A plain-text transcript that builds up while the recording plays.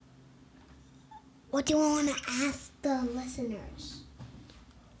What do you want to ask the listeners?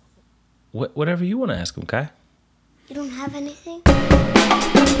 Whatever you want to ask them, Kai. You don't have anything?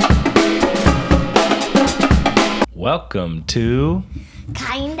 Welcome to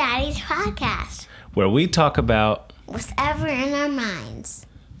Kai and Daddy's podcast. where we talk about Whatever in our minds.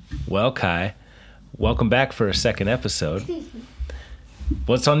 Well, Kai, welcome back for a second episode.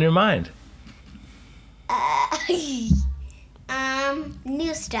 What's on your mind?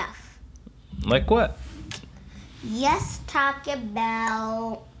 New stuff. Like what? Let's talk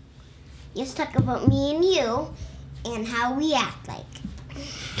about me and you and how we act like.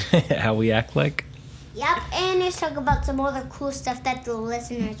 How we act like? Yep, and let's talk about some other cool stuff that the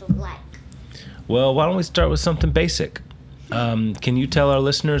listeners would like. Well, why don't we start with something basic? Can you tell our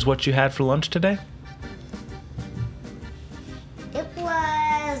listeners what you had for lunch today? It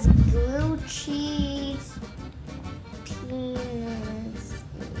was grilled cheese, peanuts,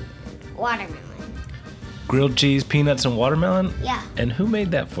 and watermelon. Grilled cheese, peanuts, and watermelon? Yeah. And who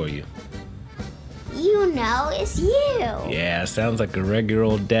made that for you? You know, it's you. Yeah, sounds like a regular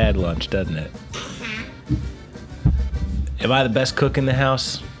old dad lunch, doesn't it? Am I the best cook in the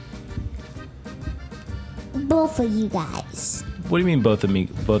house? Both of you guys. What do you mean both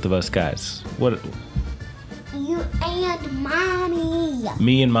of us guys? What? You and Mommy.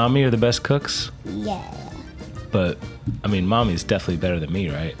 Me and Mommy are the best cooks? Yeah. But, I mean, Mommy's definitely better than me,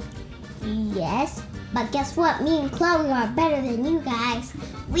 right? Yes. But guess what? Me and Chloe are better than you guys.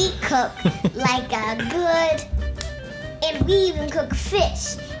 We cook like a good... And we even cook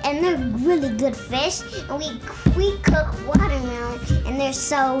fish. And they're really good fish. And we cook watermelon. And they're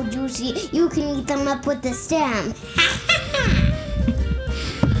so juicy. You can eat them up with the stem.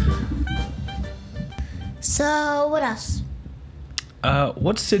 So, what else?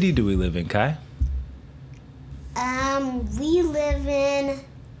 What city do we live in, Kai? We live in,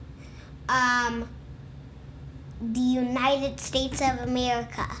 the United States of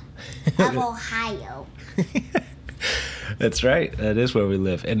America, of Ohio. That's right. That is where we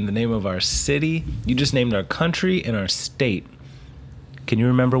live. And the name of our city, you just named our country and our state. Can you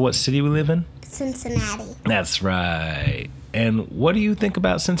remember what city we live in? Cincinnati. That's right. And what do you think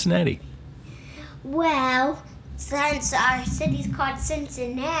about Cincinnati? Well, since our city's called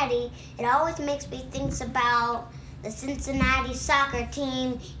Cincinnati, it always makes me think about the Cincinnati soccer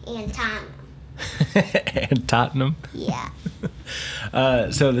team and Tottenham. And Tottenham? Yeah.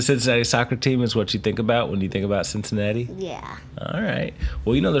 So the Cincinnati soccer team is what you think about when you think about Cincinnati? Yeah. All right.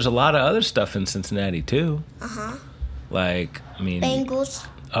 Well, you know, there's a lot of other stuff in Cincinnati, too. Uh-huh. Like, I mean... Bengals.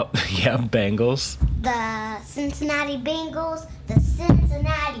 Oh, yeah, Bengals. The Cincinnati Bengals, the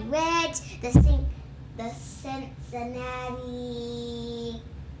Cincinnati Reds, the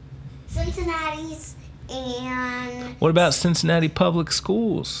Cincinnati's, and... What about Cincinnati Public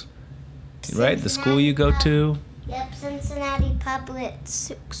Schools? Right, the school you go to? Yep, Cincinnati Public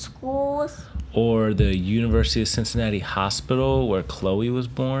Schools. Or the University of Cincinnati Hospital where Chloe was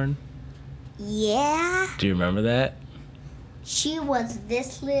born? Yeah. Do you remember that? She was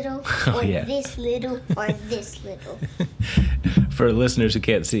this little, or yeah. this little, or this little. For listeners who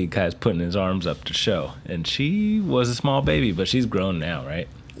can't see, Kai's putting his arms up to show. And she was a small baby, but she's grown now, right?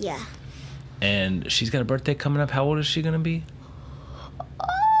 Yeah. And she's got a birthday coming up. How old is she going to be?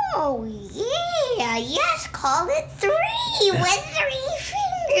 Oh, yeah. Yes, call it 3 with 3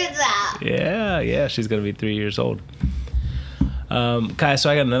 fingers up. Yeah, she's going to be 3 years old. Kai, so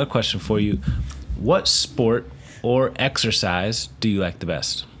I got another question for you. What sport or exercise do you like the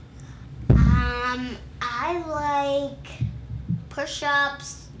best? I like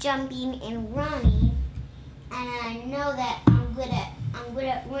push-ups, jumping, and running. And I know that I'm good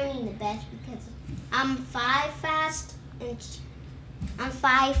at running the best because I'm 5 fast and I'm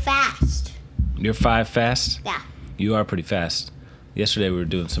 5 fast. You're 5 fast? Yeah. You are pretty fast. Yesterday we were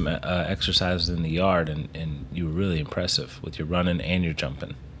doing some exercises in the yard, and you were really impressive with your running and your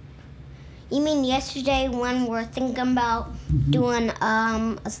jumping. You mean yesterday when we're thinking about doing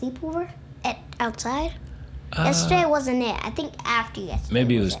a sleepover outside? Yesterday wasn't it. I think after yesterday.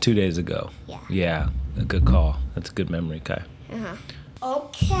 Maybe it was 2 days ago. Yeah. Yeah, a good call. That's a good memory, Kai. Uh-huh.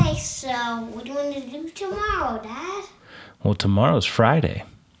 Okay, so what do you want to do tomorrow, Dad? Well, tomorrow's Friday.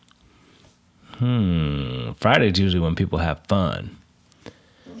 Friday's usually when people have fun.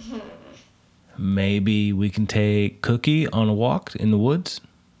 Mm-hmm. Maybe we can take Cookie on a walk in the woods?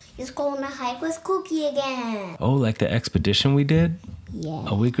 He's going to hike with Cookie again. Oh, like the expedition we did Yeah.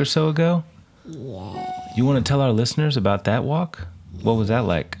 a week or so ago? Yeah. You want to tell our listeners about that walk? What was that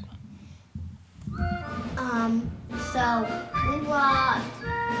like? So we walked.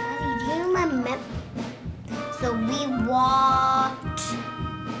 Daddy, do you remember? So we walked.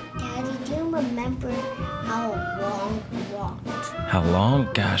 Daddy, do you remember remember how long we walked? How long?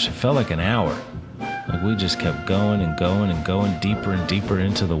 Gosh, it felt like an hour. Like we just kept going and going and going deeper and deeper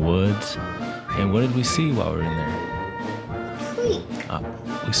into the woods. And what did we see while we were in there? Creek.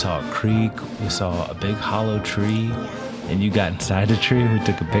 We saw a creek. We saw a big hollow tree. Yeah. And you got inside the tree and we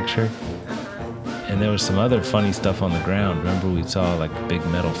took a picture. And there was some other funny stuff on the ground. Remember we saw like a big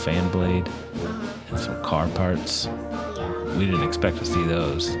metal fan blade and some car parts. Yeah. We didn't expect to see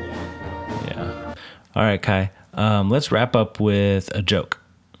those. Yeah. All right, Kai. Let's wrap up with a joke.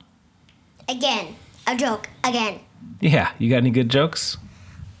 Again. A joke. Again. Yeah. You got any good jokes?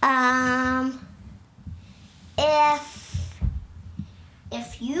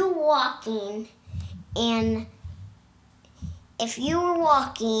 If you were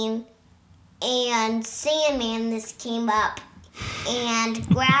walking and Sandman this came up and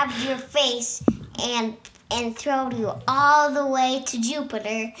grabbed your face and threw you all the way to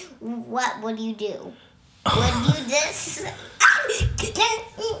Jupiter, what would you do? Would you just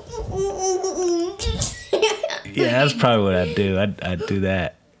Yeah, that's probably what I'd do. I'd do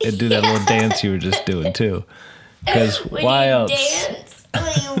that. I'd do that little dance you were just doing too. Because why else?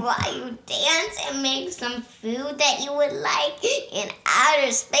 Why you dance and make some food that you would like in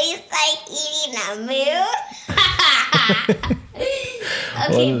outer space, like eating a moon?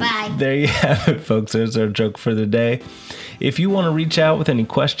 Okay, bye. There you have it, folks. There's our joke for the day. If you want to reach out with any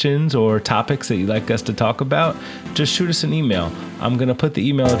questions or topics that you'd like us to talk about, just shoot us an email. I'm going to put the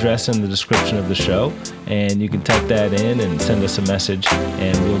email address in the description of the show, and you can type that in and send us a message,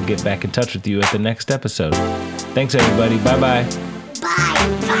 and we'll get back in touch with you at the next episode. Thanks, everybody. Bye-bye. Bye,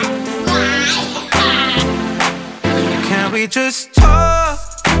 bye, bye. Can we just talk?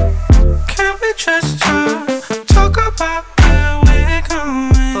 Can we just talk? Talk about where we're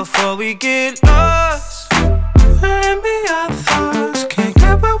going before we get lost. Let me our thoughts. Can't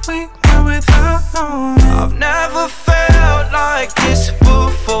get what we want without knowing. I've never felt like this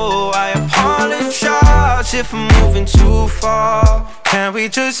before. I apologize if I'm moving too far. Can we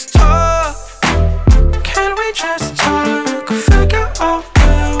just talk? Can we just talk? Figure out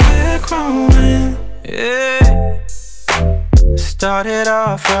where we're growing. Yeah. Started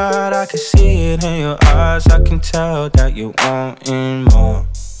off right, I can see it in your eyes. I can tell that you wanting more.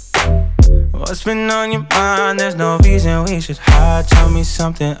 What's been on your mind? There's no reason we should hide. Tell me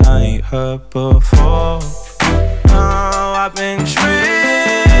something I ain't heard before. Oh, I've been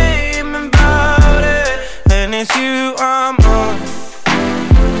dreaming about it, and it's you I'm on.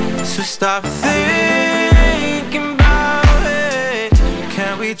 So stop thinking about it.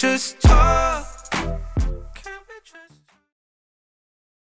 Can we just talk?